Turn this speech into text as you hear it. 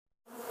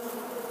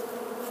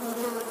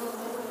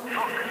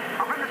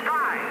Up in the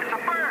sky. It's a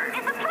bird.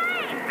 It's a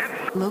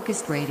plane.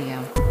 Locust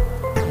Radio.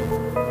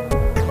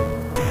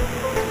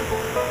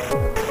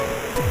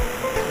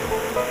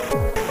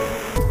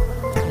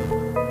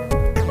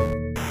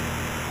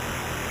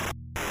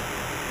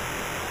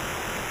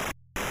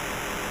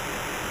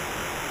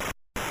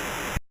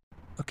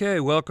 Okay,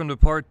 welcome to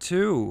part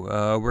 2.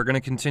 We're going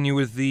to continue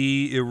with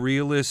the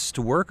Irrealist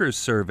Workers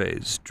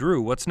surveys.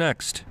 Drew, what's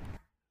next?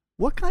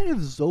 What kind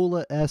of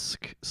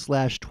Zola-esque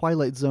 /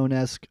 Twilight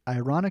Zone-esque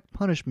ironic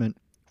punishment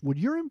would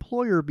your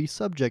employer be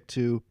subject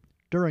to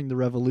during the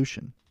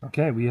revolution?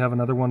 Okay, we have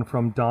another one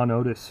from Don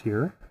Otis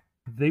here.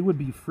 They would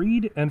be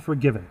freed and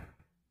forgiven,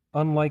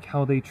 unlike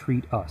how they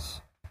treat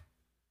us.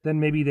 Then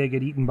maybe they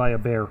get eaten by a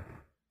bear.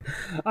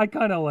 I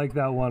kind of like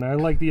that one. I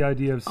like the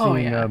idea of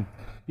seeing...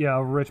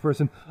 a rich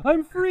person.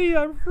 I'm free,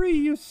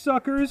 you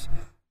suckers.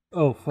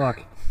 Oh,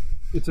 fuck.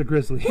 It's a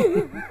grizzly.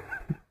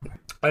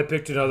 I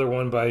picked another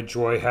one by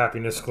Joy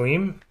Happiness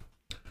Gleam,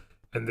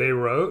 and they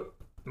wrote,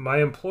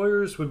 my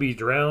employers would be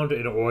drowned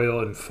in oil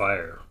and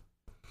fire.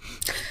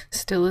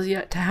 Still is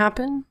yet to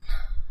happen.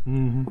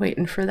 Mm-hmm.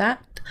 Waiting for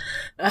that.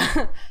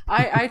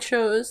 I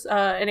chose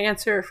an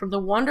answer from the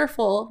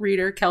wonderful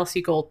reader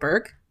Kelsey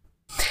Goldberg.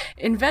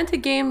 Invent a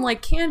game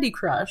like Candy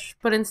Crush,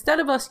 but instead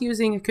of us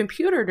using a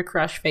computer to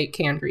crush fake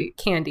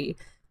candy,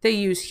 they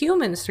use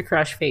humans to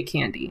crush fake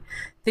candy.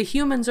 The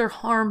humans are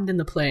harmed in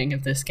the playing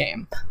of this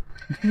game.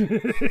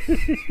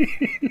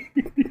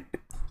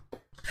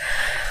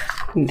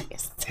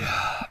 Nice.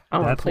 I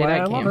want to play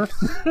that game.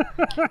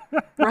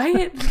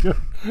 Right?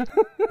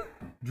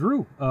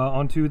 Drew,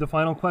 on to the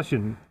final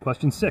question.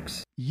 Question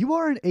 6. You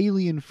are an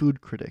alien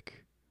food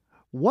critic.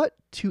 What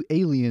to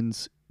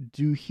aliens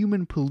do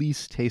human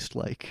police taste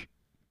like?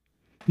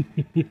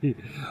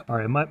 All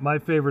right, my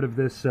favorite of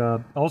this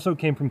also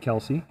came from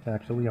Kelsey,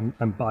 actually.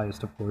 I'm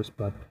biased, of course,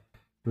 but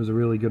it was a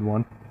really good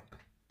one.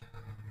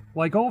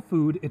 Like all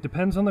food, it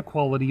depends on the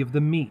quality of the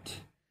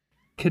meat.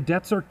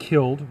 Cadets are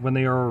killed when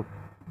they are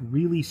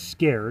really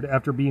scared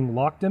after being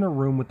locked in a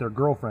room with their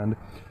girlfriend,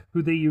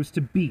 who they used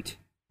to beat,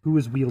 who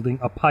is wielding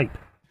a pipe.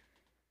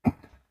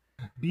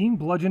 Being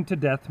bludgeoned to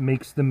death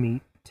makes the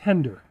meat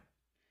tender.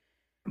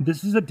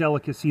 This is a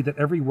delicacy that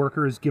every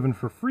worker is given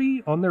for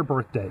free on their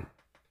birthday.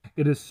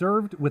 It is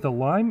served with a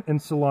lime and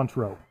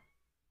cilantro.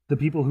 The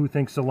people who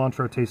think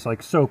cilantro tastes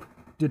like soap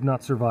did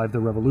not survive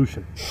the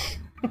revolution.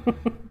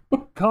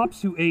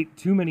 Cops who ate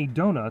too many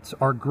donuts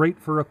are great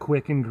for a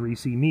quick and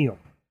greasy meal.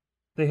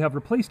 They have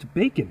replaced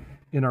bacon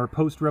in our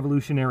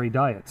post-revolutionary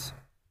diets.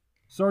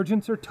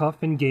 Sergeants are tough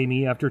and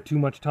gamey after too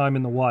much time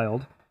in the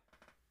wild,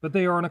 but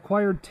they are an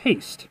acquired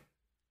taste.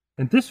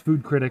 And this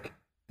food critic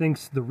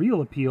thinks the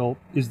real appeal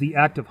is the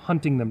act of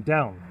hunting them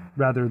down,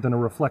 rather than a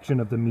reflection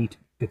of the meat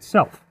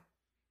itself.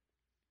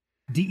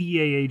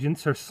 DEA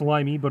agents are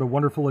slimy but a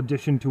wonderful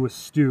addition to a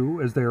stew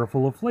as they are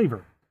full of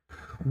flavor.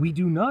 We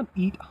do not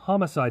eat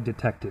homicide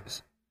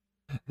detectives.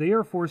 They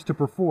are forced to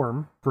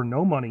perform, for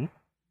no money,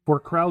 for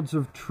crowds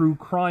of true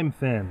crime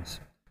fans,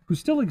 who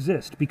still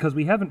exist because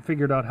we haven't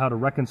figured out how to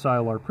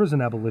reconcile our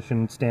prison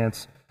abolition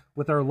stance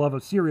with our love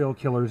of serial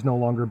killers no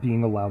longer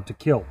being allowed to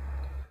kill.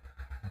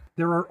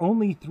 There are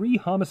only 3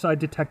 homicide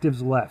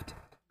detectives left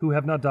who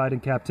have not died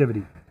in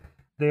captivity.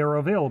 They are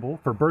available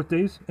for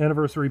birthdays,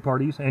 anniversary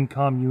parties, and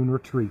commune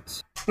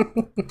retreats.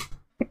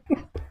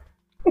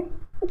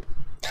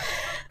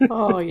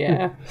 Oh,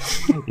 yeah.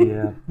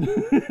 Yeah.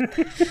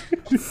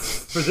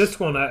 For this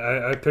one,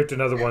 I picked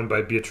another one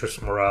by Beatrice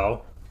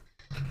Morale,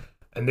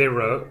 and they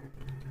wrote,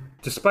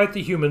 despite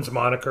the humans'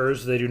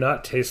 monikers, they do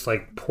not taste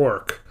like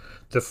pork.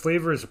 The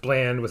flavor is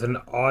bland with an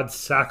odd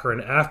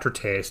saccharine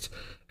aftertaste,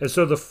 as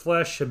though the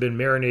flesh had been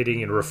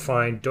marinating in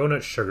refined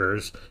donut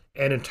sugars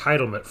and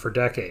entitlement for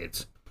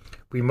decades.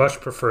 We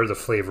much prefer the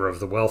flavor of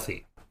the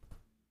wealthy.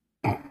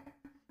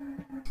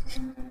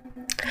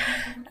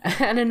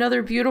 And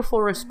another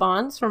beautiful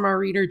response from our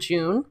reader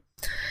June.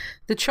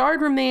 The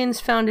charred remains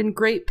found in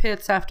great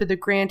pits after the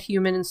Grant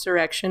human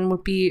insurrection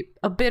would be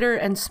a bitter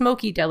and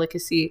smoky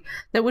delicacy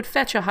that would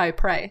fetch a high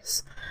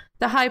price.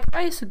 The high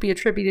price would be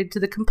attributed to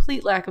the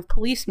complete lack of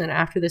policemen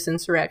after this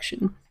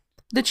insurrection.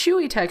 The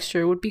chewy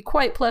texture would be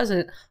quite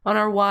pleasant on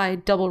our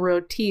wide,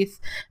 double-rowed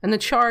teeth, and the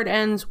charred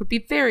ends would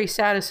be very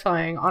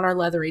satisfying on our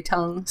leathery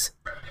tongues.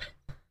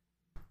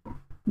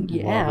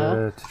 Yeah.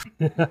 Love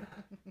it.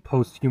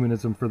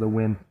 Post-humanism for the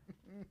win.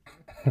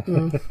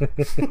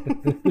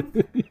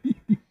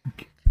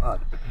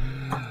 God.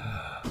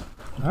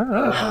 All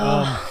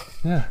right.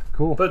 Yeah,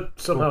 cool. But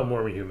somehow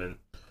more human.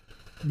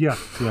 Yeah,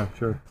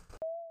 sure.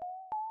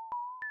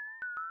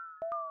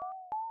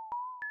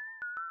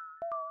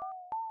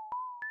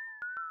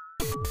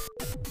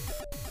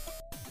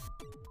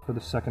 For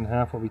the second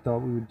half, what we thought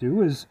we would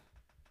do is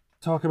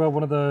talk about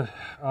one of the,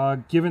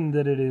 given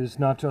that it is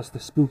not just the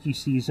spooky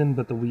season,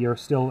 but that we are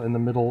still in the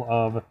middle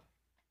of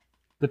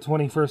the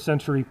 21st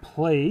century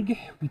plague,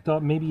 we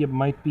thought maybe it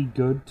might be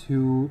good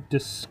to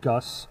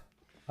discuss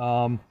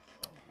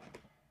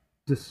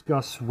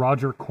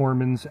Roger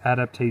Corman's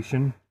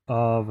adaptation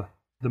of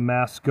The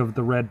Mask of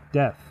the Red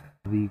Death,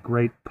 the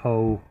great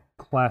Poe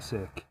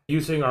Classic.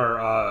 Using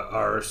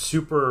our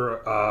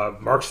super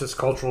Marxist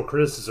cultural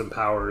criticism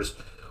powers,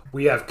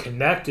 we have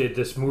connected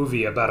this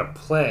movie about a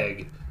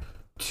plague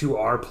to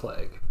our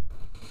plague.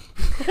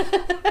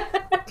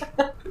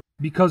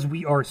 Because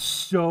we are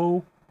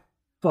so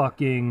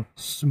fucking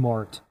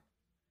smart.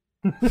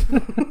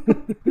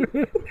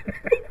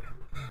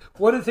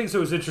 One of the things that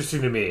was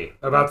interesting to me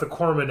about the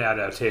Corman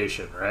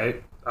adaptation,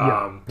 right,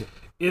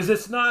 is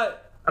it's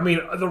not, I mean,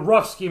 the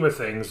rough scheme of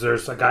things,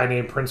 there's a guy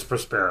named Prince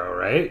Prospero,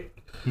 right?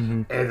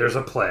 And there's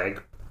a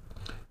plague,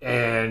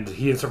 and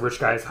he and some rich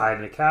guys hide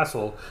in a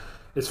castle.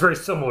 It's very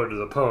similar to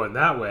the Poe in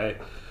that way.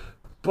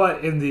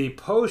 But in the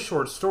Poe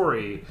short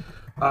story,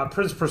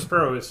 Prince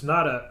Prospero is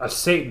not a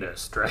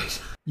Satanist,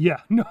 right? Yeah,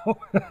 no.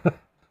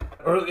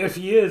 Or if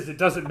he is, it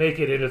doesn't make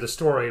it into the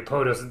story.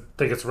 Poe doesn't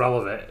think it's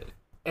relevant.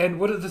 And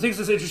one of the things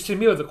that's interesting to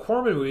me with the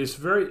Corman movie is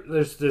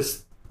there's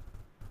this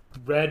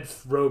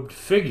red-robed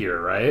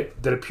figure,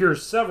 right, that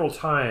appears several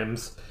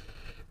times,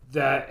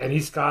 and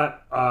he's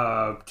got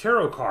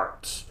tarot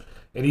cards.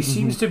 And he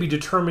seems to be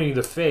determining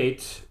the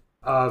fate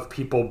of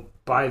people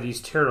by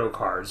these tarot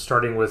cards,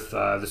 starting with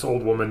this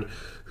old woman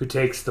who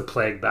takes the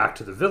plague back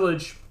to the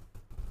village,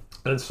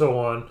 and so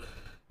on.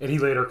 And he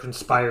later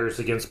conspires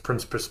against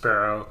Prince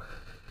Prospero.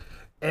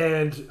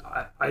 And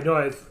I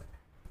know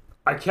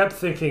I kept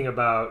thinking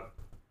about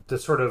the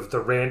sort of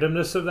the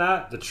randomness of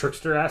that, the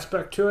trickster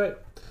aspect to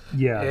it.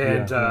 Yeah.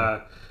 And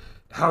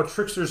how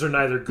tricksters are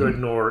neither good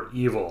nor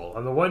evil.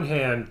 On the one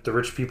hand, the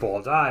rich people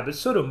all die, but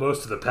so do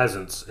most of the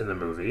peasants in the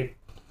movie.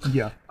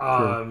 Yeah.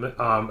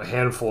 A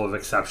handful of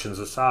exceptions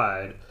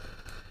aside.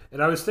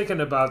 And I was thinking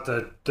about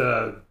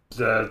the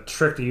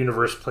trick the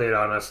universe played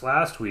on us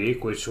last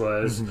week, which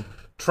was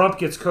Trump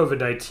gets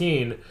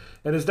COVID-19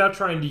 and is now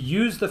trying to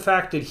use the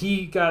fact that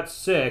he got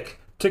sick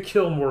to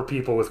kill more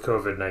people with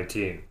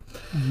COVID-19.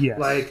 Yes.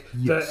 Like,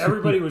 yes.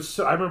 Everybody was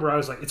so... I remember I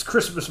was like, it's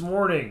Christmas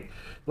morning.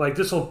 Like,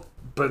 this'll...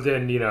 But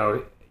then,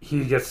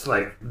 he gets,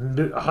 like,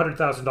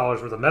 $100,000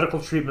 worth of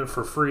medical treatment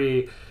for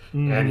free,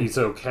 and he's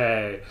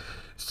okay.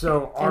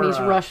 So and he's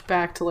rushed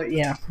back to, like,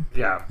 yeah.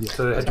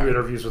 So they had to do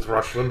interviews with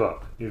Rush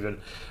Limbaugh, even.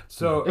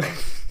 So,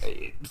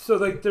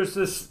 like, there's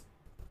this...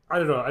 I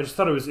don't know. I just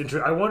thought it was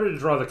interesting. I wanted to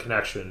draw the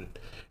connection.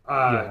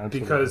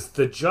 Because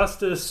the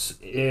justice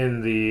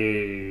in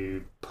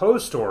the Poe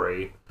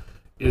story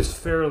is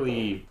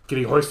fairly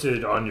getting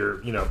hoisted on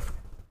your,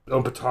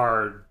 own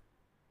petard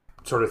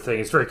sort of thing.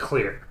 It's very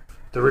clear.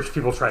 The rich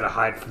people try to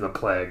hide from the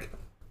plague.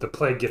 The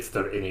plague gets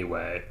them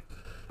anyway,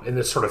 in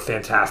this sort of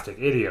fantastic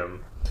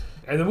idiom.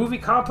 And the movie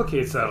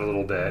complicates that a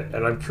little bit,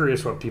 and I'm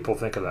curious what people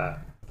think of that.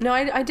 No,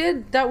 I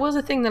did. That was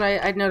a thing that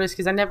I'd noticed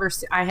because I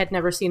had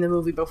never seen the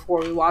movie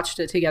before we watched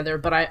it together.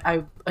 But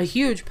I'm a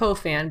huge Poe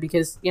fan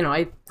because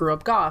I grew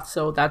up goth,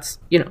 so that's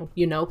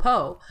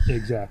Poe.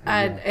 Exactly.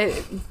 And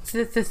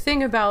the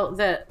thing about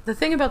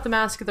the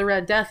Mask of the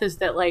Red Death is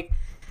that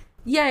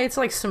it's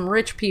like some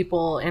rich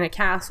people in a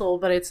castle,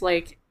 but it's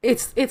like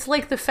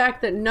the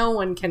fact that no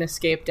one can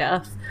escape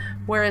death,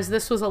 whereas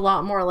this was a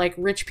lot more like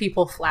rich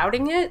people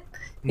flouting it.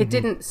 It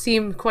didn't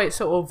seem quite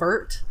so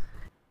overt.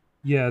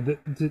 Yeah,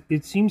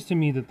 it seems to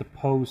me that the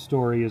Poe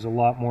story is a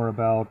lot more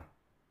about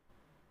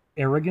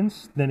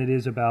arrogance than it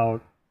is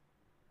about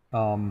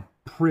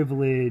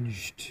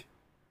privileged,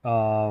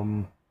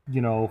 frivolity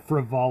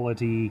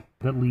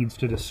that leads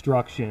to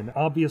destruction.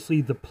 Obviously,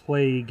 the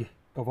plague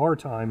of our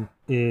time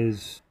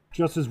is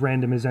just as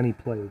random as any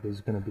plague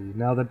is going to be.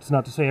 Now, that's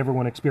not to say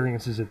everyone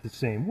experiences it the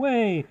same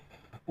way,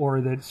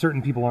 or that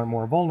certain people aren't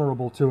more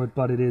vulnerable to it,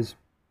 but it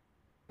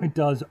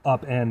does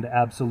upend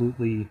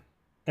absolutely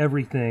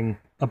everything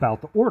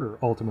about the order,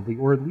 ultimately,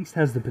 or at least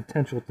has the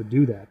potential to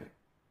do that.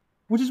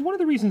 Which is one of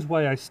the reasons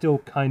why I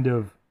still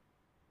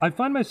I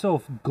find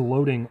myself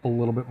gloating a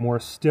little bit more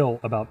still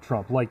about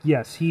Trump. Like,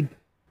 yes, he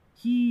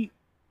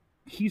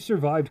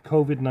survived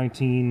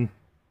COVID-19.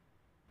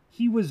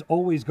 He was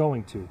always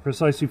going to,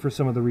 precisely for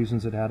some of the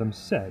reasons that Adam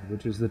said,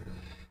 which is that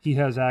he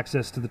has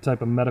access to the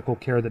type of medical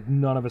care that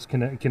none of us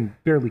can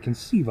barely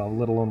conceive of,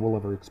 let alone will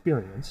ever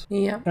experience.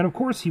 Yeah. And of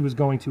course he was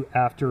going to,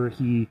 after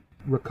he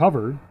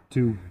recovered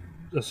to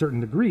a certain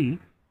degree,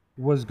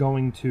 was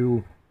going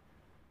to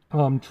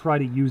try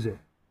to use it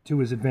to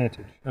his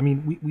advantage. I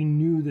mean, we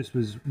knew this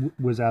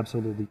was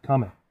absolutely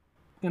coming.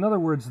 In other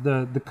words,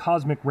 the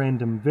cosmic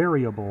random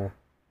variable,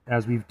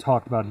 as we've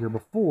talked about here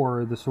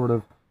before, the sort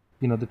of,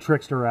 the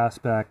trickster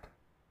aspect,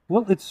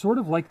 well, it's sort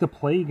of like the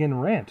plague in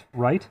Rant,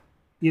 right?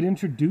 It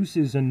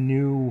introduces a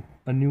new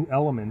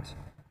element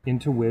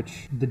into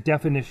which the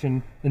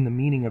definition and the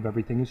meaning of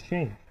everything is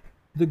changed.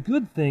 The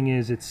good thing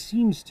is, it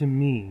seems to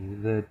me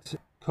that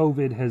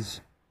COVID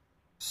has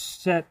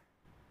set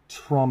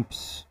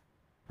Trump's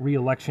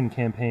re-election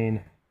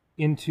campaign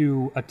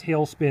into a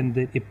tailspin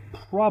that it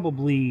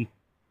probably,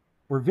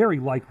 or very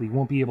likely,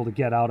 won't be able to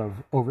get out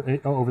of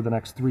over the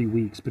next 3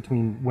 weeks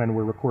between when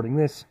we're recording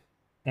this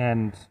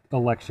and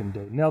election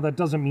day. Now, that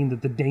doesn't mean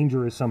that the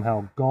danger is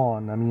somehow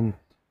gone. I mean,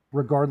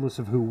 regardless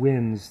of who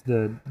wins,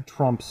 the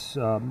Trump's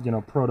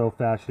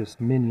proto-fascist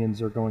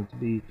minions are going to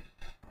be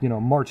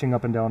marching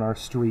up and down our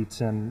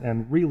streets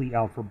and really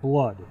out for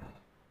blood.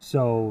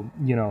 So,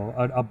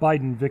 a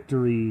Biden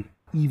victory,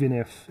 even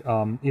if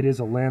it is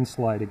a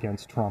landslide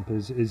against Trump,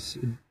 is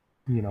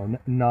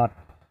not,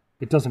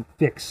 it doesn't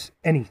fix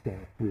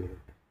anything, really.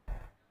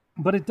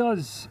 But it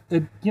does,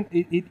 it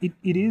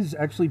is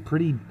actually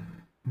pretty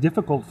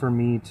difficult for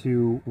me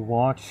to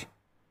watch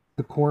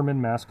the Corman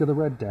Mask of the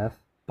Red Death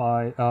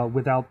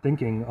without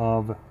thinking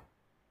of,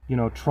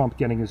 Trump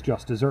getting his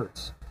just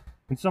desserts.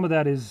 And some of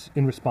that is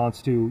in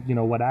response to,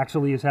 what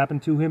actually has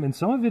happened to him. And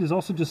some of it is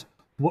also just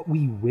what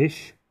we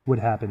wish would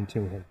happen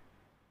to him.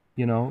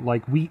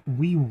 Like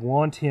we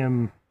want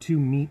him to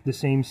meet the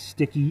same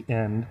sticky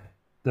end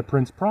that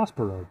Prince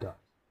Prospero does.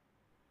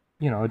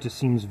 It just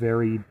seems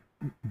very,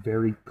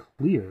 very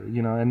clear,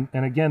 and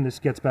again, this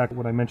gets back to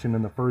what I mentioned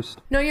in the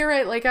first. No, you're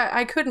right. Like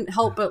I couldn't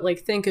help but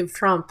think of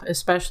Trump,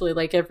 especially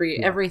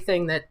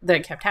everything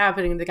that kept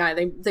happening. The guy,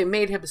 they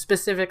made him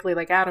specifically,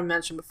 like Adam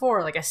mentioned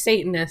before, like a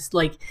Satanist.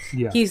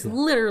 He's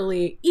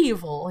literally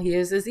evil. He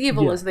is as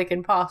evil as they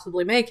can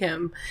possibly make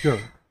him. Sure.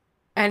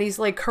 And he's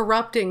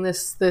corrupting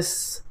this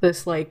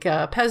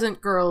peasant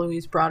girl who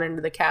he's brought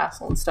into the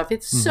castle and stuff.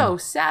 It's so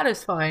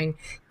satisfying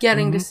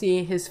getting to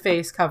see his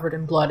face covered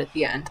in blood at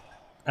the end.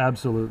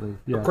 Absolutely.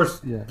 Yeah. Of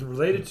course,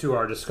 related to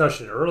our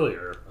discussion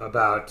earlier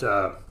about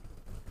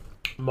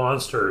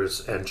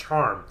monsters and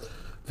charm,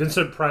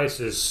 Vincent Price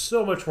is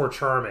so much more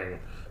charming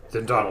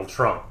than Donald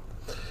Trump.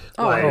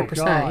 Oh,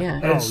 100%,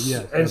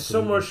 yeah. And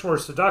so much more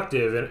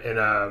seductive in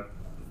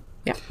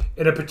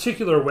a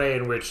particular way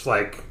in which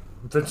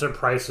Vincent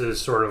Price is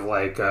sort of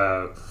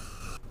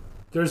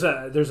there's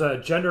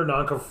a gender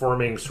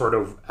nonconforming sort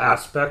of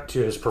aspect to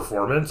his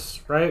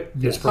performance, right?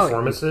 His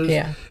performances.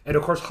 And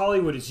of course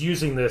Hollywood is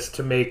using this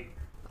to make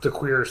the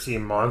queer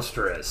seem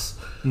monstrous.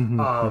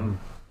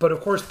 But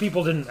of course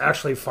people didn't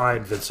actually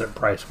find Vincent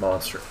Price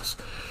monstrous.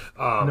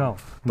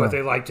 But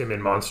they liked him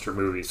in monster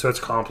movies, so it's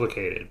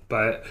complicated.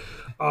 But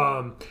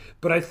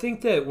I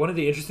think that one of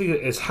the interesting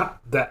is how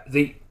that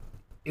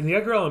in the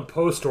Edgar Allan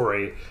Poe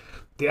story,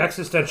 the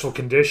existential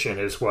condition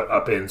is what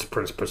upends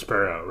Prince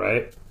Prospero,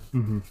 right?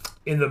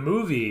 In the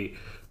movie,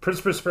 Prince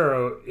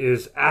Prospero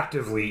is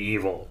actively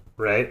evil,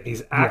 right?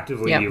 He's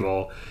actively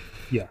evil.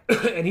 Yeah.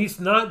 And he's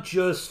not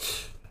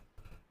just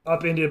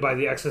upended by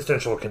the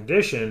existential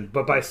condition,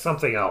 but by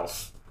something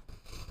else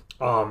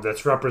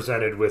that's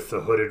represented with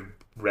the hooded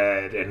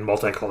red and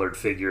multicolored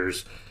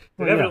figures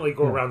that evidently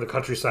go around the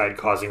countryside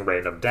causing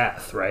random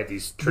death, right?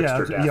 These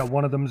trickster death. Yeah,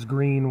 one of them's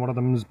green, one of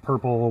them's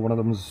purple, one of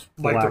them's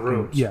black. Like the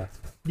rooms.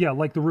 Yeah,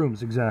 like the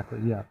rooms, exactly.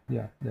 Yeah,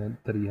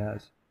 that he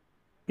has.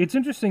 It's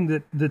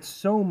interesting that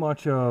so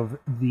much of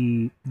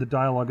the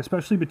dialogue,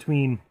 especially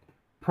between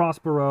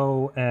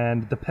Prospero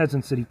and the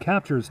peasants that he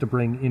captures to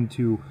bring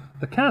into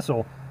the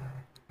castle,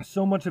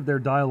 so much of their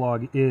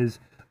dialogue is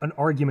an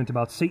argument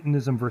about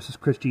Satanism versus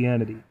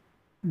Christianity.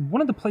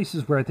 One of the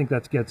places where I think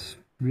that gets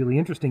really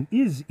interesting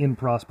is in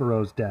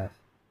Prospero's death,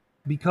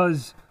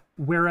 because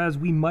whereas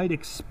we might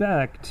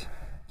expect,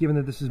 given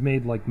that this is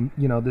made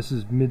this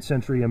is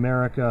mid-century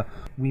America,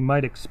 we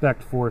might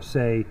expect for,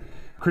 say,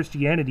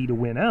 Christianity to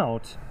win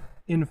out.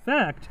 In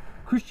fact,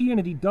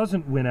 Christianity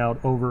doesn't win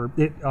out over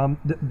it.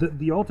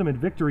 The ultimate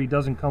victory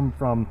doesn't come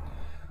from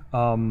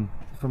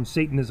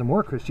Satanism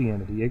or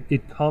Christianity.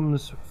 It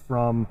comes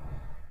from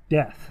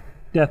death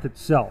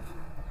itself.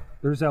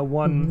 There's that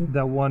one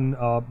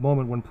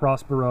moment when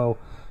Prospero,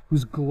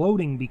 who's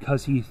gloating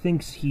because he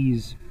thinks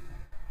he's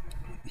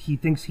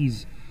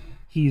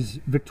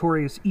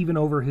victorious even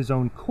over his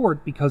own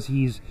court because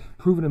he's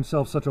proven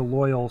himself such a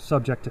loyal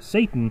subject to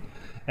Satan,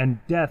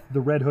 and Death,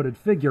 the red-hooded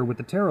figure with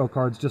the tarot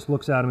cards, just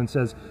looks at him and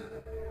says,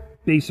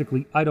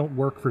 basically, I don't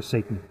work for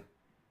Satan.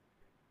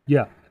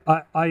 Yeah,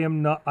 I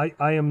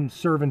am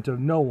servant of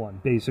no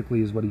one,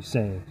 basically, is what he's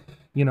saying.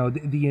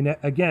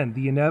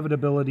 The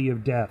inevitability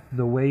of death,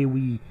 the way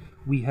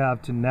we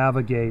have to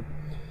navigate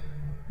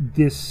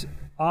this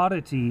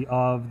oddity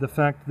of the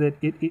fact that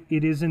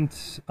it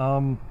isn't,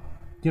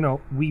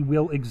 we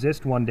will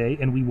exist one day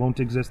and we won't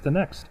exist the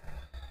next.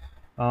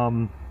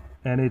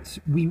 And it's,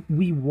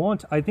 we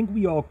want, I think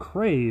we all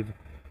crave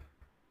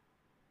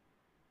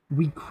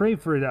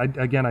for it.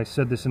 Again, I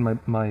said this in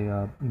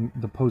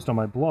the post on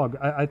my blog.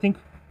 I think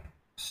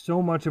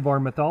so much of our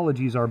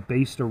mythologies are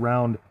based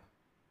around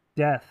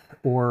death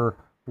or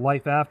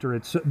life after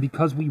it,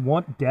 because we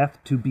want death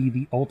to be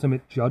the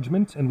ultimate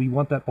judgment, and we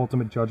want that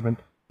ultimate judgment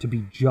to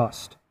be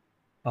just.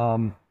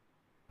 And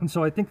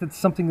so I think that's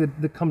something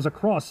that comes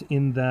across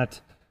in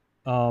that,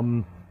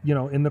 in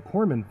the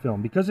Corman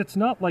film, because it's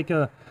not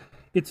a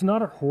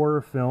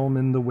horror film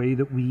in the way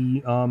that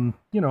we,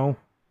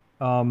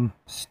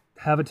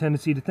 have a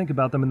tendency to think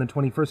about them in the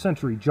 21st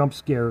century, jump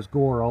scares,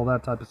 gore, all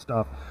that type of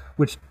stuff,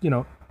 which,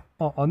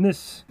 on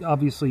this,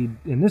 obviously,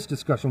 in this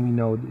discussion, we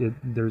know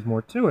there's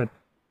more to it.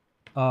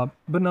 But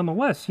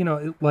nonetheless,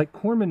 like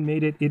Corman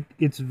made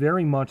it's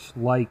very much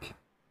like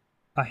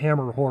a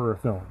Hammer horror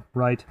film,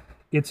 right?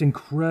 It's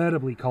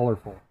incredibly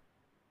colorful.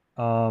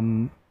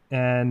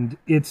 And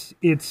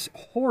its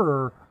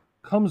horror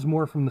comes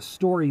more from the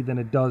story than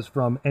it does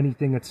from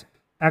anything that's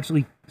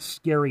actually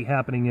scary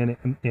happening in it.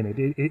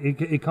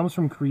 It comes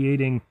from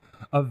creating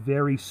a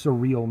very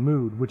surreal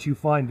mood, which you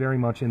find very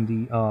much in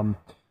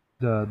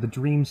the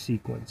dream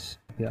sequence.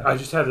 Yeah. I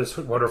just had this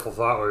wonderful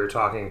thought while you were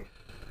talking.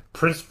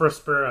 Prince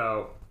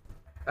Prospero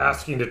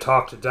asking to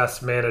talk to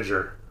Death's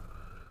manager.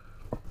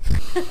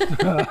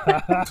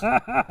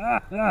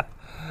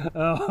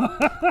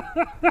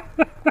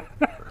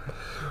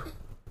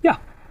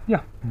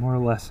 Yeah, more or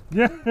less.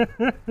 Yeah.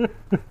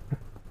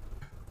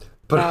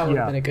 But That would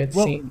have been a good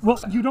scene. Well,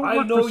 you don't I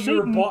work know for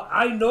your Satan.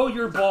 I know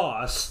your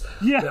boss.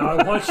 Yeah. Now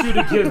I want you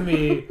to give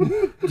me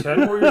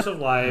 10 more years of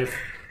life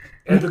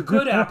and the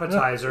good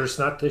appetizers,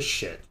 not this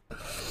shit.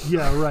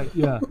 Yeah, right.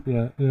 Yeah.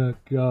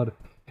 God.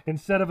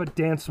 Instead of a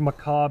dance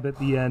macabre at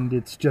the end,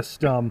 it's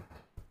just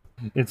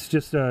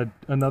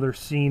another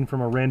scene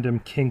from a random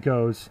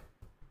Kinko's.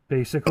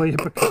 Basically,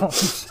 it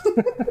becomes.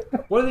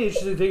 One of the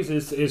interesting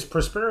things is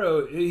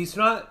Prospero.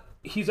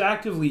 He's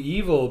actively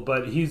evil,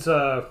 but his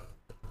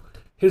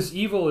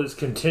evil is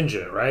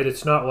contingent, right?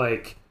 It's not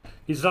like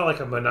he's not like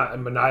a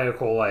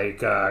maniacal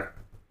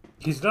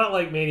he's not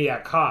like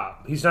Maniac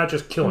Cop. He's not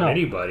just killing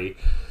anybody.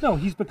 No,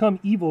 he's become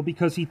evil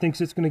because he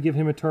thinks it's going to give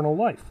him eternal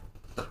life.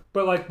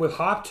 But like with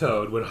Hop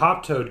Toad, when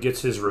Hop Toad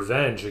gets his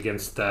revenge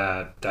against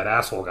that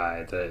asshole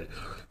guy that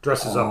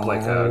dresses up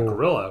like a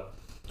gorilla.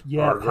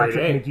 Yeah, or Grade A.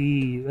 Patrick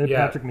McGee.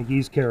 Yeah. Patrick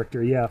McGee's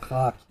character. Yeah,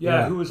 fuck.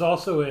 Yeah, who was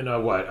also in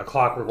A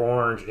Clockwork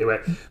Orange. Anyway,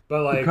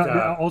 but like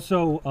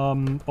also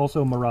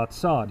Marat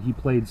Sade. He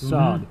played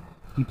Sade.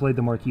 He played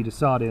the Marquis de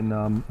Sade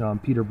in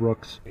Peter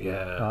Brook's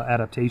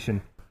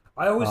adaptation.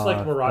 I always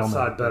liked Marat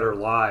Sade better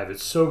live.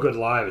 It's so good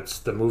live. It's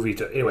the movie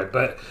to anyway.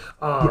 But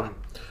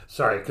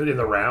sorry, in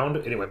the round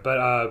anyway.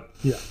 But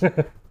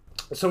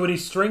so when he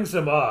strings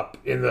him up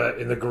in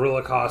the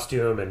gorilla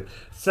costume and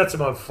sets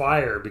him on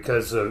fire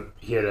because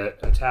he had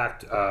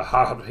attacked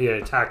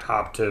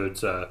Hop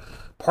Toad's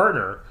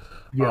partner,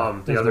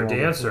 the other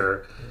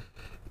dancer.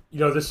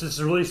 This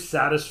is really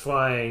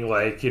satisfying,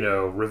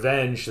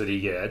 revenge that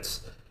he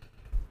gets.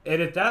 And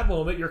at that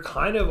moment, you're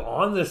kind of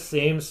on the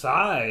same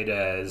side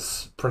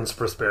as Prince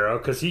Prospero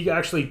because he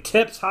actually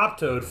tips Hop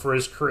Toad for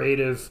his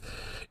creative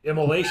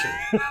immolation.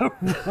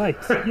 Right.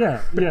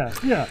 Yeah.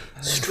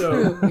 It's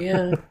true,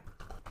 yeah.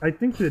 I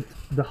think that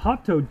the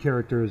Hop Toad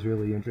character is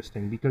really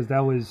interesting because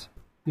that was,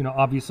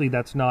 obviously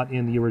that's not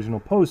in the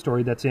original Poe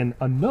story. That's in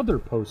another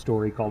Poe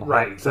story called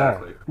Right, Hop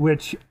exactly. Frog,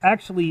 which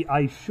actually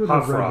I should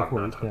have read Frog,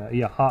 before. not Hop.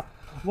 Yeah.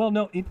 Well,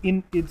 no,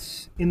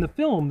 it's in the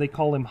film they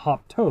call him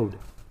Hop Toad.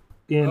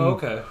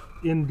 Okay.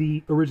 In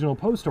the original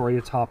Poe story,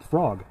 it's Hop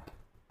Frog.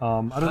 I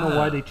don't know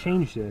why they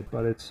changed it,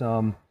 but it's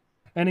and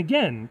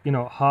again,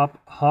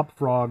 Hop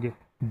Frog.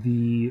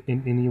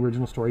 In the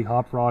original story,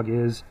 Hop Frog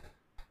is,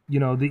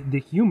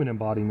 the human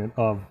embodiment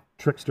of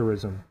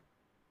tricksterism,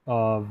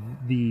 of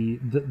the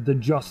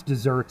just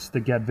desserts that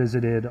get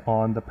visited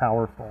on the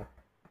powerful.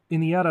 In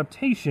the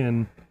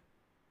adaptation,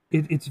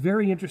 it's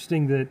very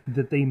interesting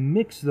that they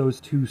mix those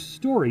two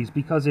stories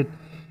because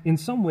in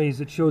some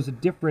ways it shows a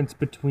difference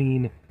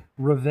between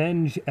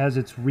revenge as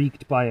it's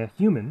wreaked by a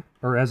human,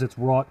 or as it's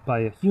wrought by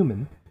a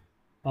human,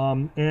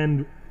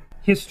 and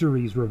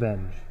history's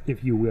revenge,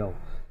 if you will,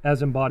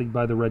 as embodied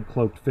by the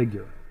red-cloaked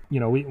figure.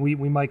 We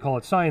might call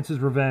it science's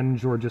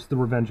revenge, or just the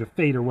revenge of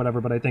fate, or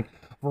whatever, but I think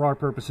for our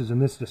purposes in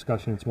this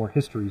discussion, it's more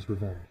history's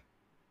revenge.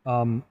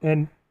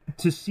 And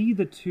to see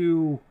the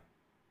two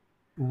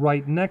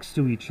right next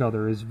to each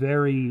other is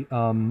very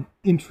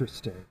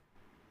interesting,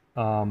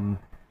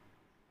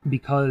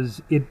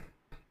 because it,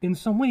 in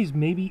some ways,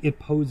 maybe it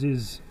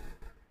poses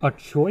a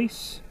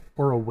choice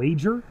or a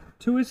wager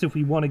to us if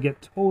we want to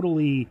get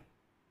totally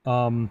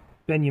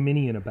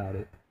Benjaminian about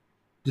it.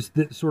 Just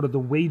sort of the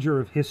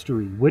wager of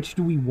history. Which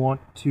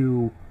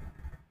revenge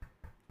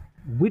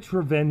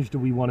do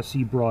we want to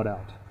see brought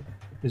out?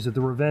 Is it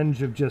the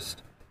revenge of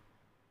just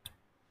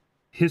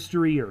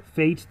history or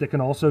fate that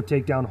can also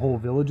take down whole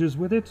villages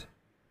with it?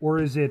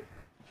 Or is it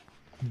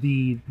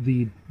the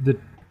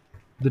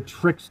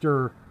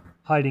trickster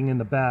hiding in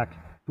the back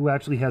who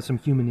actually has some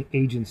human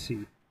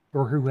agency,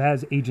 or who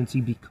has agency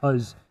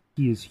because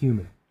he is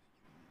human?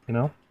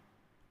 I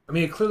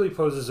mean, it clearly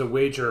poses a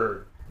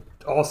wager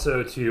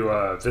also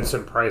to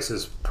Vincent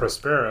Price's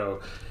Prospero,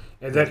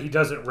 and that he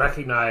doesn't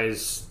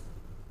recognize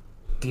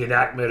the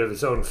enactment of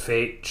his own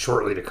fate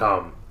shortly to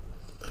come.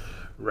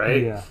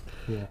 Right?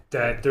 Yeah.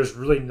 That there's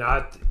really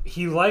not...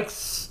 He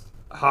likes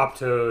Hop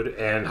Toad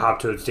and Hop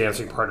Toad's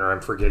dancing partner.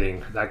 I'm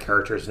forgetting that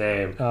character's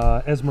name.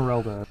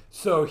 Esmeralda.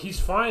 So he's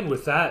fine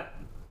with that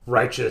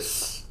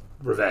righteous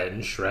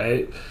revenge,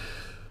 right?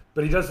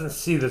 But he doesn't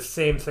see the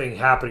same thing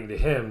happening to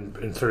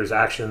him through his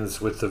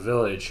actions with the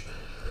village.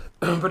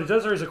 But it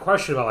does raise a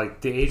question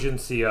about the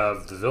agency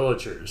of the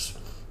villagers.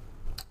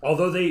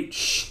 Although they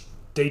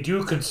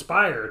do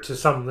conspire to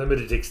some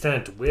limited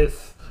extent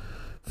with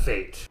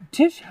fate.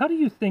 Tish, how do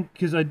you think?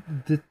 Because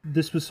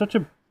this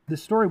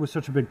story was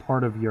such a big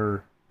part of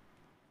your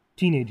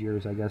teenage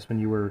years, I guess, when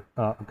you were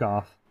a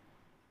goth.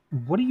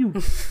 What do you?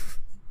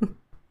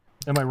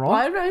 Am I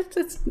wrong?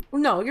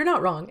 No, you're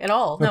not wrong at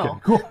all. No. Okay,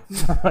 cool.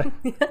 All right.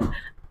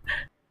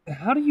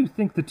 how do you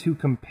think the two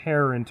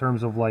compare in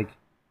terms of like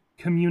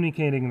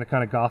communicating the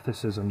kind of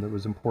gothicism that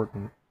was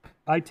important?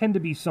 I tend to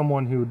be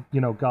someone who,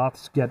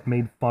 goths get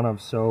made fun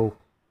of so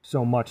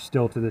much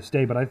still to this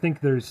day, but I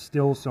think there's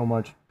still so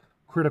much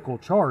critical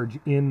charge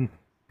in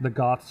the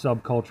goth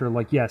subculture.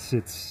 Like, yes,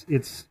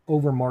 it's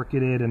over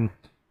marketed and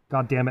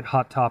God damn it,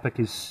 Hot Topic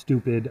is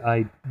stupid.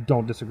 I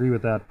don't disagree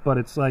with that, but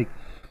it's like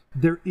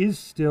there is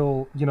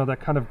still, that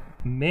kind of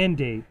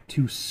mandate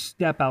to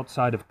step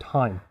outside of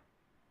time.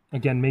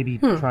 Again, maybe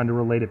trying to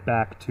relate it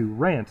back to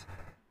Rant,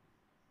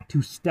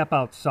 to step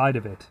outside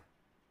of it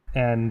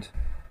and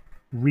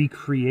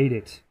recreate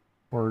it,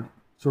 or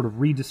sort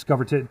of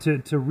rediscover, to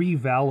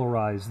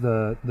revalorize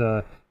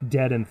the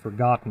dead and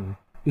forgotten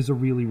is a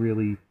really,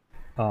 really,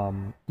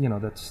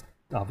 that's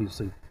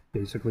obviously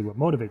basically what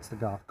motivates the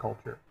goth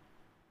culture.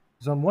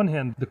 Because on one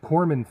hand, the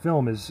Corman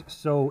film is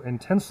so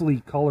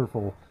intensely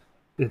colorful,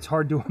 it's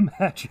hard to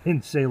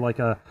imagine, say, like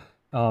a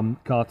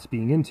goths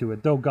being into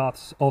it, though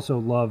goths also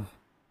love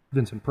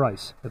Vincent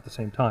Price at the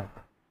same time.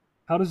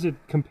 How does it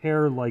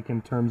compare, like,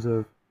 in terms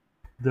of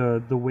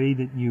the way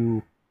that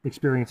you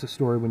experienced the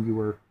story when you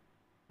were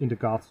into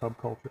goth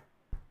subculture?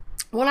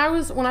 When I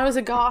was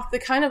a goth, the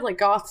kind of like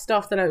goth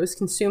stuff that I was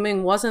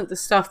consuming wasn't the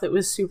stuff that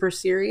was super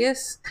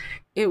serious.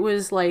 It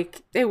was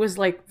like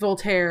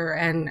Voltaire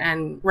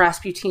and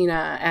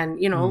Rasputina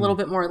and a little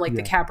bit more like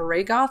the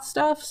cabaret goth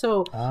stuff.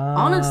 So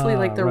honestly,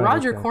 like the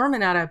Roger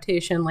Corman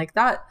adaptation, like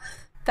that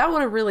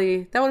would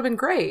have been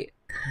great.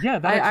 Yeah,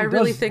 I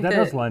really think that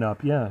does line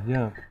up. Yeah.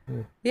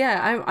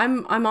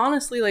 I'm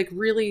honestly like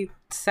really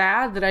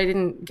sad that I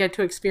didn't get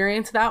to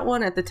experience that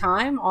one at the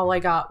time. All I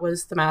got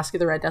was The Mask of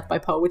the Red Death by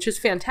Poe, which is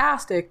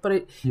fantastic,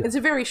 but it's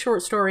a very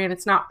short story and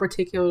it's not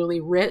particularly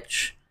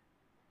rich.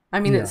 I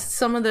mean, it's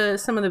some of the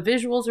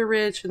visuals are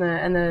rich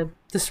and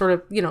the sort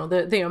of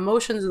the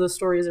emotions of the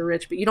stories are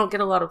rich, but you don't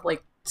get a lot of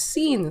like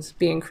scenes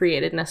being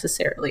created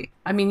necessarily.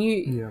 I mean,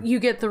 you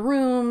get the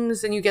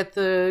rooms and you get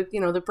the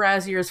the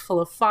braziers full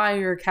of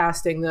fire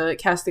casting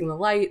the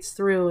lights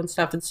through and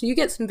stuff, and so you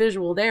get some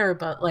visual there,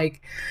 but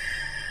like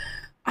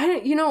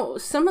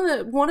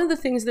one of the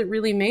things that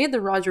really made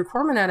the Roger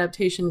Corman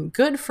adaptation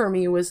good for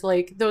me was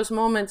like those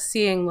moments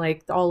seeing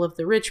like all of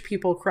the rich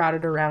people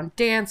crowded around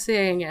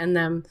dancing and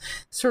them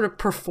sort of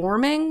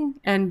performing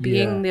and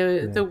being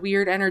the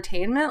weird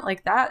entertainment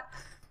like that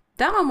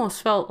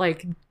almost felt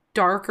like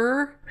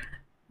darker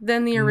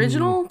than the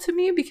original to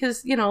me,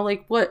 because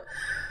like what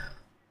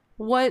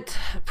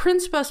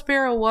Prince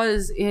Prospero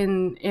was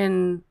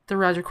in the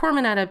Roger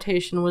Corman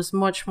adaptation was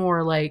much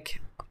more like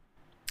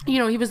he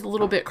was a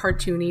little bit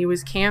cartoony, he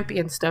was campy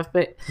and stuff,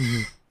 but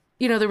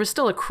there was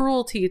still a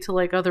cruelty to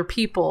like other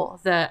people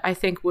that I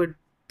think would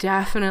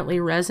definitely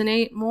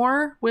resonate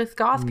more with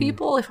goth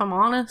people, if I'm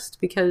honest,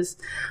 because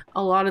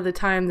a lot of the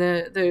time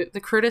the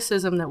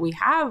criticism that we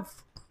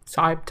have,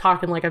 so I'm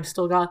talking like I'm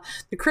still goth,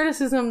 the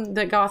criticism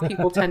that goth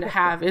people tend to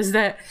have is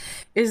that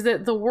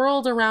the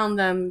world around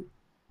them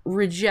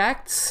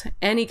rejects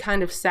any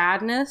kind of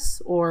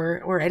sadness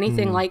or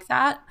anything like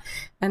that,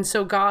 and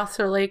so goths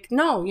are like,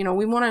 no,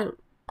 we want to.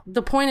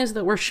 The point is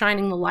that we're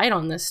shining the light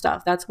on this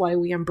stuff. That's why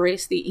we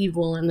embrace the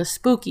evil and the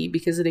spooky,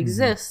 because it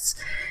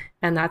exists.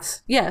 And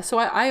that's, so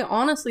I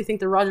honestly think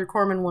the Roger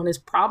Corman one is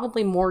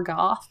probably more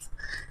goth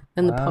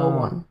than the Poe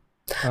one.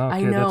 Okay,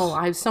 I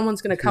know.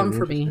 Someone's going to come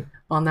for me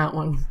on that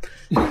one.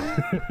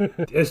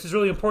 This is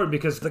really important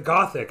because the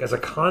Gothic as a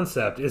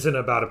concept isn't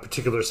about a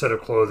particular set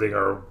of clothing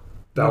or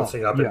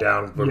bouncing up and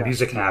down where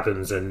music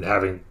happens and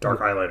having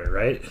dark eyeliner,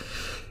 right?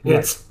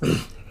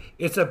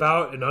 It's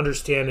about an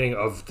understanding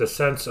of the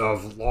sense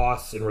of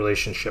loss in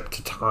relationship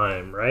to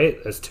time, right?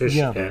 As Tish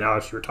and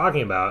Alex were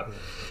talking about.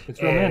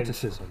 It's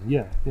romanticism,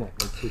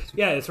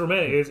 It's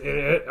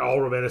romantic. All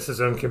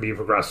romanticism can be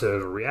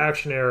progressive or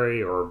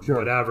reactionary or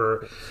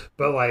whatever.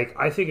 But, like,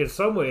 I think in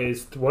some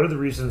ways, one of the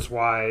reasons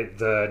why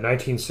the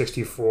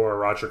 1964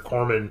 Roger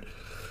Corman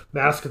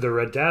Mask of the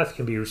Red Death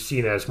can be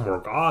seen as more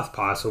goth,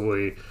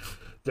 possibly,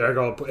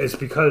 is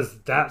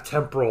because that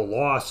temporal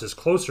loss is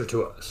closer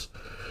to us.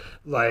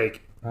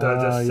 Like,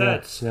 the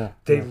sets,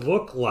 they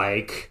look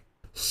like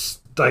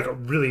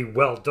really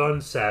well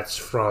done sets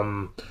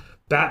from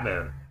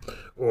Batman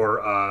or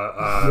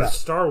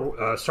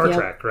Star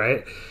Trek,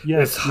 right?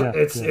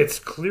 It's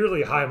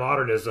clearly high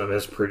modernism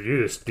has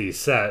produced these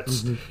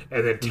sets and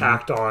then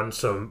tacked on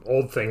some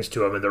old things to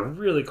them, and they're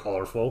really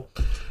colorful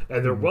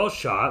and they're well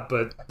shot,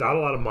 but not a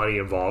lot of money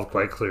involved,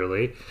 quite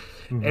clearly.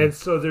 And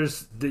so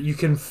you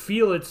can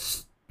feel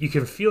its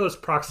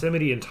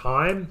proximity in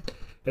time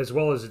as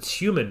well as its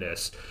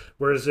humanness.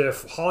 Whereas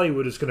if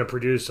Hollywood is going to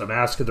produce a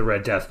Mask of the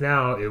Red Death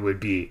now, it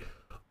would be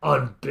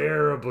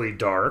unbearably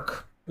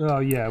dark. Oh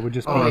yeah, it would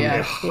just be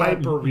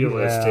hyper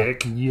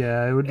realistic.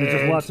 Yeah, it would be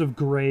just lots of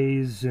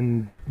grays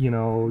and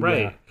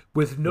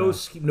with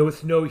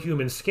no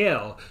human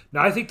scale.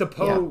 Now I think the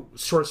Poe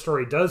short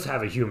story does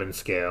have a human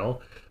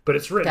scale, but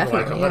it's written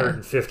like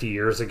 150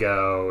 years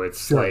ago.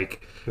 It's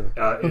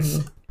it's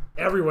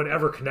everyone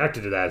ever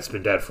connected to that has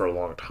been dead for a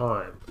long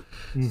time.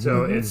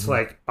 So it's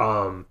like,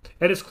 and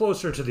it's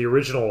closer to the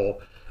original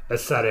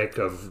aesthetic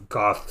of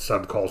goth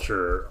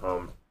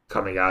subculture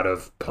coming out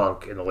of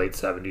punk in the late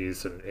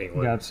 70s in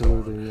England.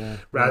 Absolutely, yeah.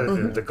 Rather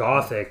than the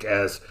gothic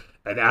as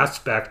an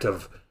aspect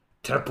of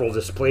temporal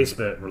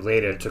displacement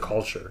related to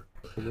culture.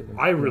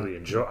 I really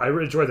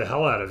enjoy the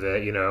hell out of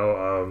it,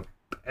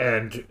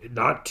 and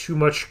not too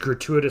much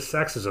gratuitous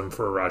sexism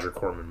for a Roger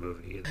Corman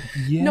movie.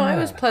 Yeah. No, I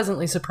was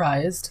pleasantly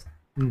surprised.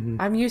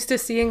 I'm used to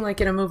seeing, like,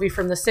 in a movie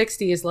from the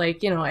 60s,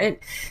 like,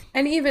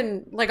 and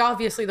even, like,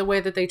 obviously the way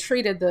that they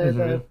treated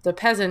the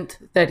peasant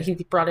that he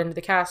brought into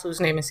the cast, whose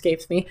name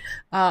escapes me,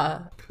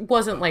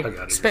 wasn't,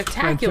 like,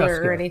 spectacular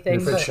Francesca. or anything.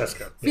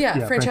 Francesca.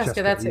 Yeah,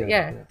 Francesca, that's it,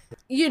 yeah.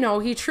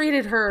 He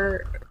treated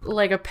her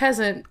like a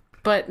peasant,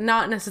 but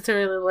not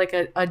necessarily like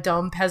a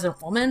dumb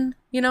peasant woman,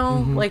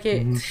 like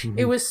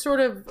it was sort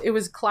of, it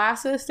was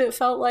classist, it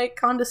felt like,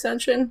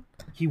 condescension.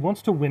 He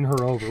wants to win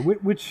her over,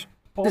 which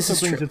also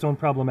brings its own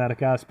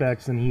problematic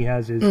aspects, and he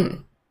has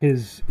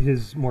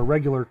his more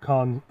regular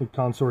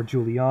consort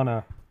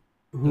Juliana,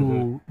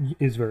 who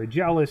is very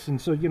jealous, and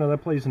so that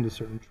plays into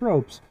certain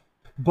tropes.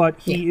 But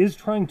he is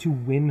trying to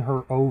win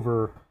her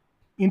over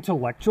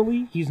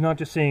intellectually. He's not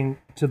just saying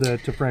to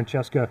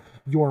Francesca,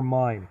 "You're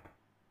mine."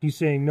 He's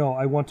saying, "No,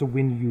 I want to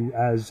win you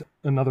as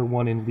another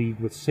one in league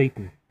with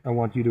Satan. I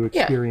want you to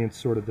experience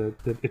sort of the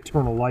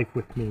eternal life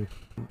with me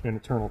and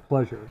eternal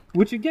pleasure."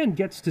 Which, again,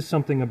 gets to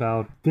something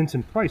about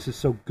Vincent Price is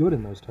so good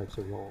in those types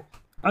of roles.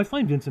 I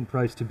find Vincent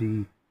Price to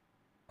be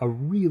a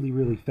really,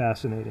 really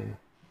fascinating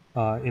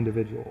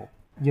individual.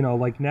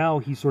 Like now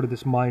he's sort of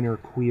this minor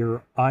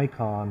queer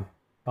icon,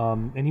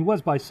 and he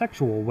was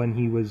bisexual when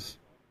he was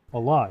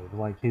alive.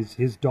 Like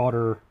his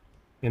daughter,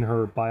 in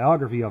her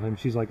biography of him,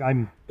 she's like,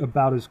 "I'm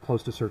about as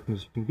close to certain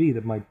as you can be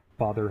that my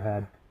father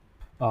had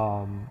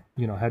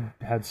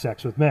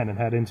sex with men and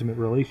had intimate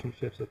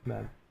relationships with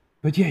men."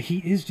 But yeah, he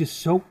is just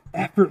so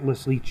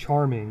effortlessly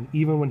charming,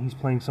 even when he's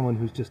playing someone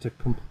who's just a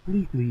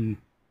completely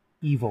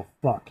evil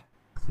fuck.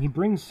 He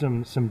brings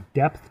some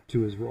depth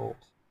to his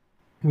roles,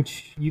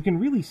 which you can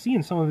really see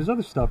in some of his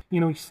other stuff.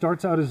 He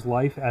starts out his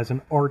life as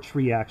an arch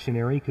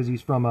reactionary because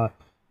he's from a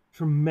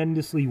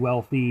tremendously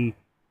wealthy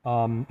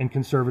and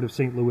conservative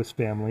St. Louis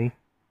family.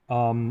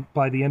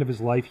 By the end of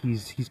his life,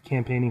 he's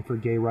campaigning for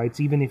gay rights,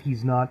 even if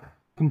he's not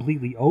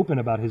completely open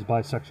about his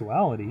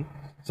bisexuality.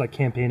 It's like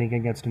campaigning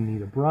against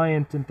Anita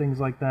Bryant and things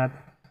like that.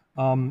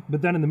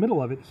 But then in the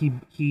middle of it,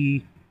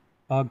 he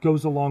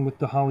goes along with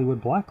the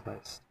Hollywood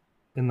blacklist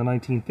in the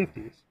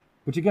 1950s,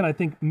 which again I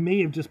think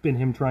may have just been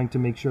him trying to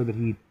make sure that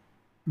he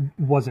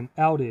wasn't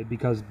outed,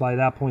 because by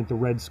that point the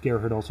Red Scare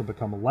had also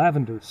become a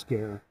Lavender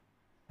Scare.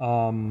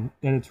 And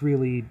it's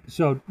really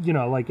so,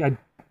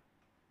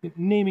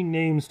 naming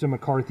names to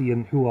McCarthy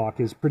and Hulock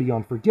is pretty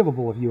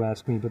unforgivable if you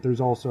ask me, but there's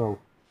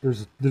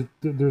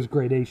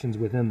gradations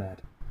within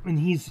that. And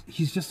he's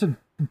just a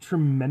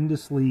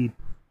tremendously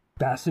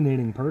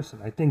fascinating person.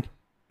 I think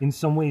in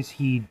some ways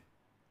he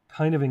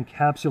kind of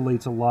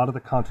encapsulates a lot of the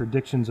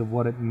contradictions of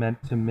what it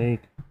meant to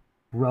make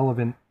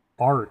relevant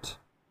art,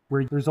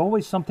 where there's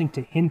always something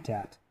to hint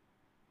at,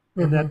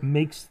 and that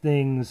makes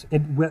things,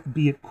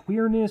 be it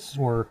queerness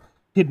or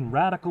hidden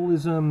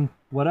radicalism,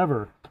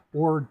 whatever,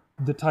 or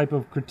the type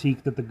of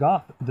critique that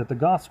the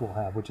Goths will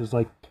have, which is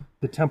like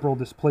the temporal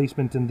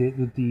displacement and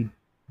the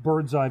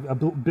bird's eye, a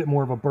bit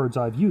more of a bird's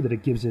eye view that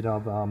it gives it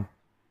of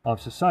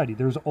society.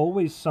 There's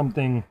always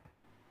something.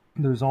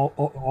 There's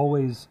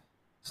always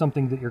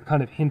something that you're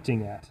kind of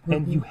hinting at,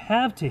 and you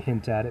have to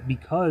hint at it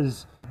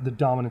because the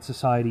dominant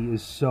society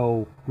is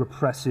so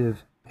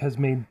repressive, has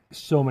made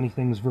so many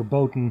things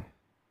verboten.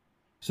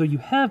 So you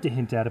have to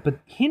hint at it, but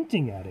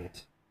hinting at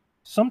it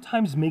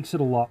sometimes makes it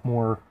a lot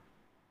more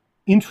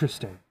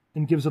interesting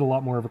and gives it a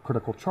lot more of a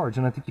critical charge.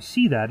 And I think you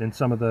see that in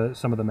some of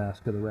the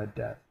Mask of the Red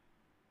Death,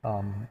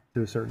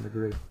 to a certain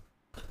degree.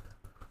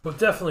 Well,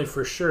 definitely,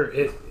 for sure,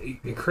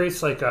 it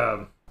creates like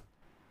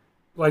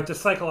the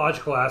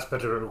psychological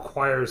aspect of it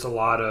requires a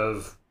lot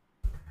of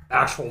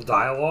actual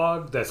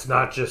dialogue that's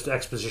not just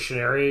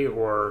expositionary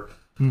or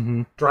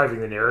driving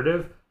the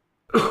narrative,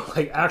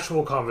 like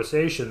actual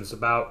conversations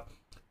about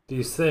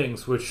these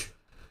things, which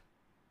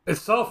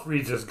itself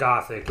reads as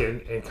gothic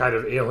and kind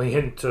of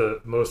alien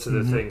to most of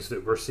the things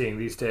that we're seeing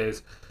these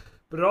days.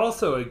 But it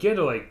also, again,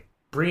 to like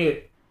bring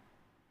it,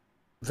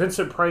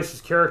 Vincent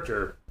Price's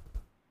character,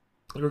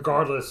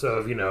 regardless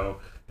of,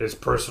 his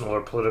personal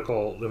or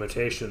political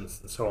limitations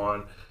and so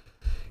on,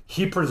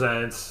 he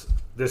presents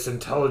this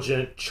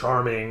intelligent,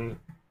 charming,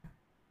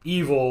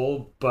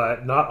 evil,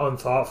 but not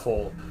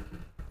unthoughtful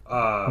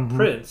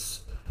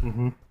prince.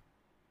 And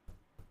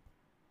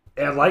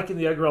like in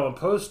the Edgar Allan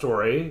Poe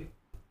story,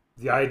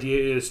 the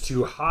idea is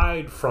to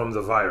hide from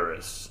the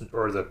virus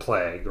or the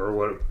plague or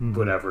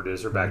whatever it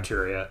is, or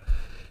bacteria,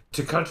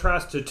 to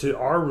contrast it to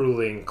our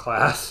ruling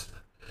class.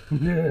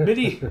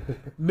 many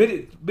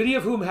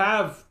of whom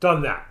have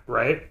done that,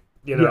 right?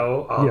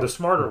 The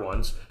smarter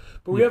ones.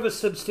 But we have a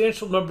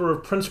substantial number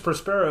of Prince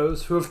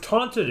Prosperos who have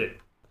taunted it,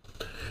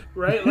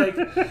 right? Like,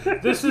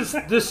 this is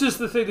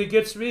the thing that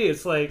gets me.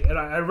 It's like, and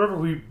I remember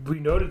we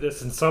noted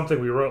this in something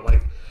we wrote,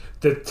 like,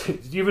 that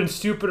even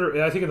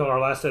stupider, I think in our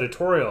last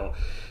editorial,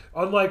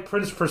 unlike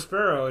Prince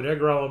Prospero and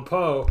Edgar Allan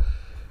Poe,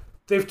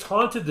 they've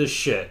taunted this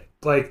shit.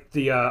 Like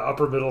the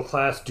upper middle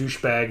class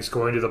douchebags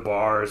going to the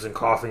bars and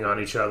coughing on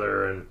each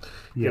other and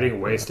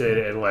getting wasted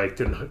and like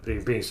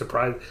being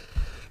surprised.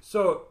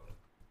 So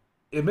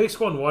it makes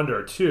one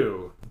wonder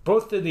too.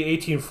 Both in the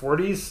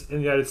 1840s in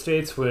the United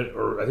States,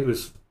 or I think it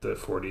was the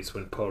 40s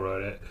when Poe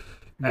wrote it,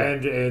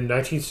 and in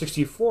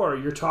 1964,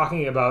 you're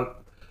talking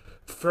about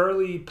a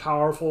fairly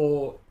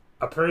powerful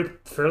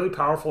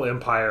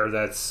empire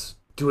that's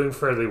doing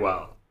fairly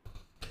well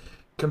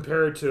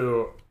compared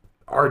to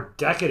our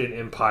decadent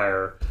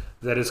empire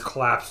that is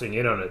collapsing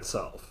in on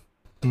itself.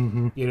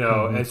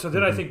 And so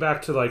then I think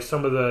back to like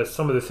some of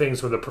the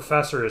things when the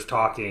professor is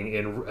talking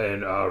in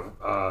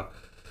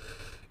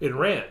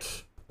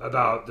Rant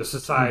about the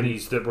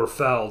societies that were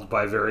felled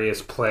by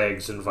various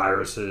plagues and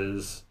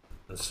viruses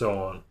and so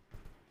on.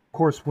 Of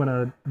course, when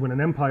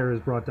an empire is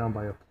brought down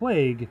by a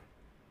plague,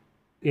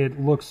 it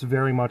looks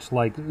very much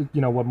like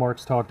what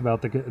Marx talked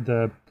about,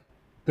 the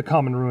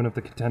common ruin of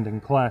the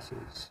contending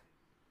classes,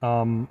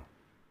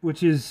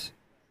 which is,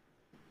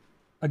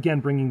 again,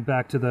 bringing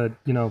back to the,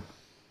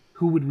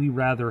 who would we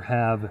rather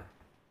have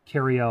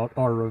carry out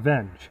our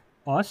revenge?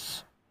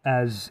 Us,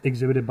 as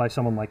exhibited by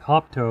someone like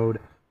Hoptoad,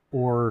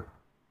 or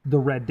the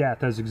Red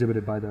Death, as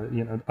exhibited by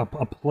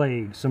a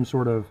plague, some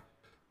sort of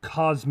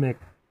cosmic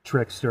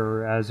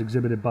trickster, as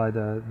exhibited by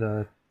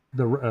the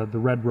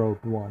Red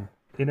Robed one.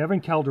 In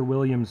Evan Calder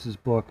Williams'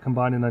 book,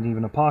 Combined and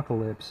Uneven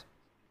Apocalypse,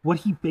 what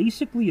he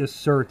basically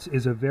asserts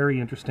is a very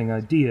interesting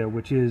idea,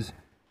 which is,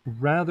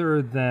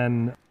 rather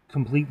than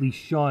completely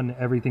shun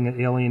everything that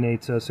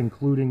alienates us,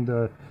 including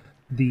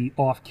the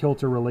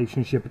off-kilter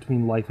relationship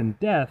between life and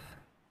death,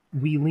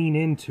 we lean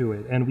into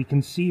it, and we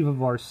conceive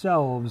of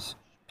ourselves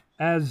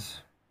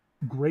as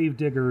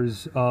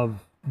gravediggers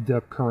of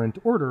the current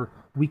order.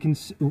 We can,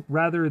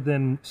 rather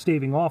than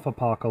staving off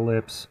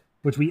apocalypse,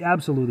 which we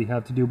absolutely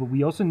have to do, but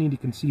we also need to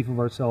conceive of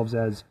ourselves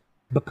as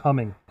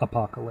becoming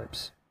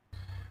apocalypse,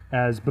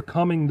 as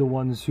becoming the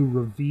ones who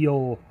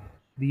reveal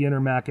the inner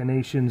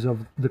machinations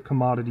of the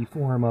commodity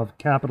form of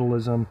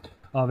capitalism,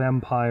 of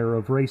empire,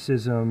 of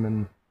racism,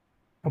 and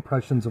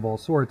oppressions of all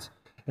sorts,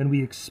 and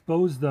we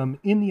expose them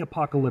in the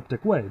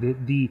apocalyptic way.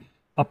 The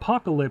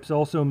apocalypse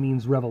also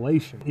means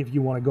revelation, if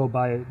you want to go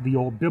by the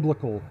old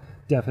biblical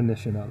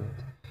definition of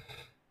it.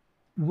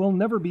 We'll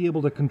never be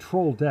able to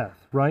control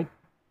death, right?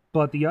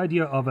 But the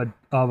idea of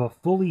a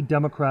fully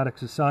democratic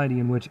society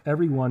in which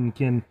everyone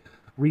can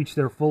reach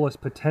their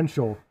fullest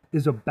potential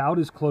is about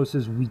as close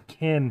as we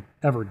can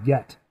ever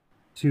get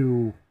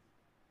to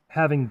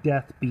having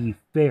death be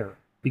fair,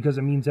 because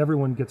it means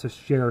everyone gets a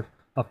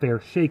fair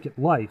shake at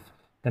life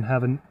and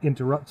have an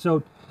interrupt.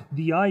 So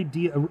the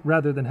idea,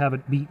 rather than have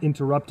it be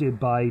interrupted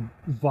by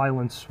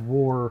violence,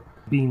 war,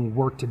 being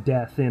worked to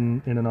death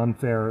in an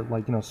unfair,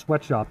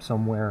 sweatshop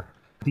somewhere,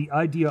 the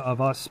idea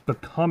of us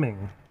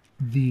becoming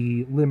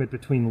the limit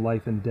between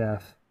life and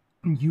death,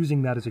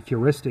 using that as a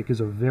heuristic,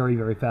 is a very,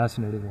 very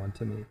fascinating one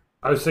to me.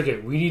 I was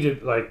thinking, we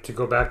need to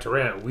go back to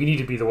Rant, we need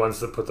to be the ones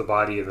that put the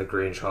body in the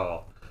Grange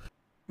Hall.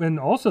 And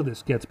also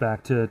this gets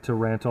back to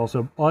Rant,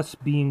 also, us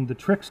being the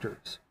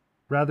tricksters.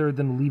 Rather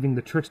than leaving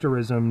the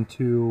tricksterism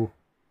to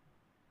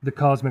the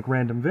cosmic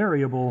random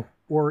variable,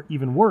 or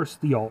even worse,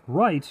 the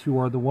alt-right, who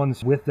are the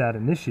ones with that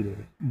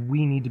initiative.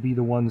 We need to be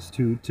the ones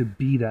to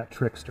be that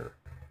trickster,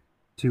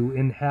 to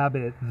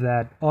inhabit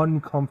that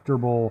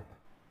uncomfortable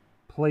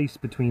place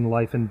between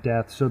life and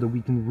death so that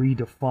we can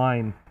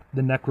redefine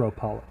the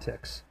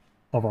necropolitics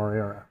of our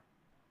era.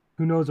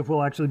 Who knows if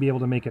we'll actually be able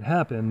to make it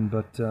happen,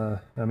 but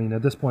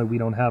at this point we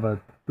don't have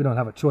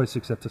a choice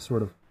except to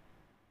sort of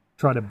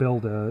try to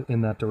build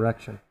in that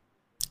direction.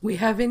 We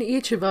have in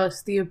each of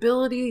us the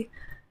ability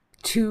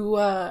to,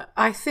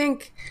 I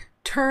think,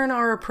 turn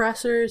our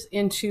oppressors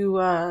into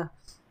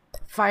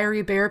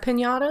fiery bear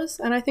piñatas,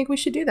 and I think we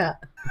should do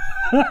that.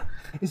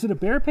 Is it a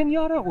bear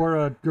piñata or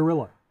a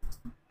gorilla?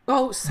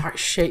 Oh, sorry,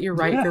 shit, you're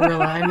right,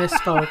 gorilla. I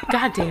misspoke.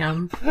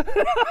 Goddamn.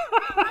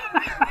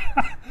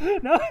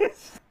 No,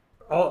 it's...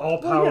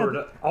 All power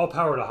to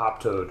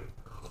Hoptoad.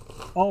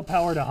 All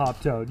power to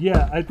Hoptoad.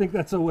 Yeah, I think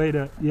that's a way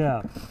to...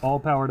 Yeah, all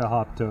power to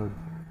Hoptoad.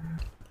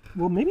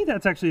 Well, maybe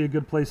that's actually a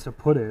good place to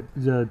put it.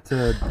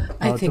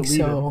 I think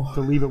so.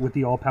 To leave it with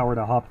the all power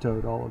to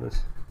Hoptoad, all of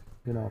this.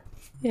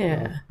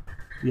 Yeah.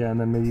 Yeah, and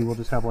then maybe we'll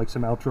just have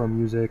some outro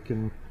music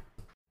and...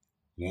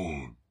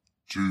 1,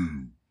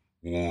 2,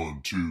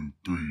 1, 2,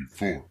 3,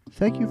 4.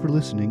 Thank you for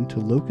listening to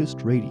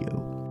Locust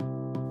Radio.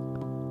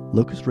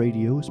 Locust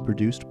Radio is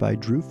produced by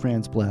Drew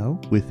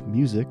Franzblau with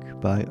music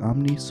by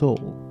Omni Soul.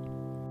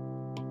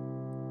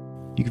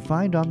 You can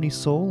find Omni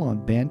Soul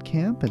on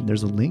Bandcamp, and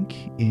there's a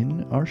link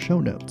in our show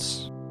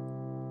notes.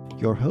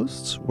 Your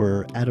hosts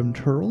were Adam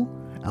Turrell,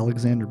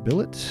 Alexander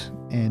Billett,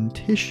 and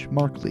Tish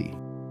Markley.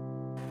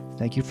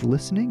 Thank you for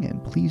listening,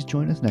 and please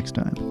join us next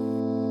time.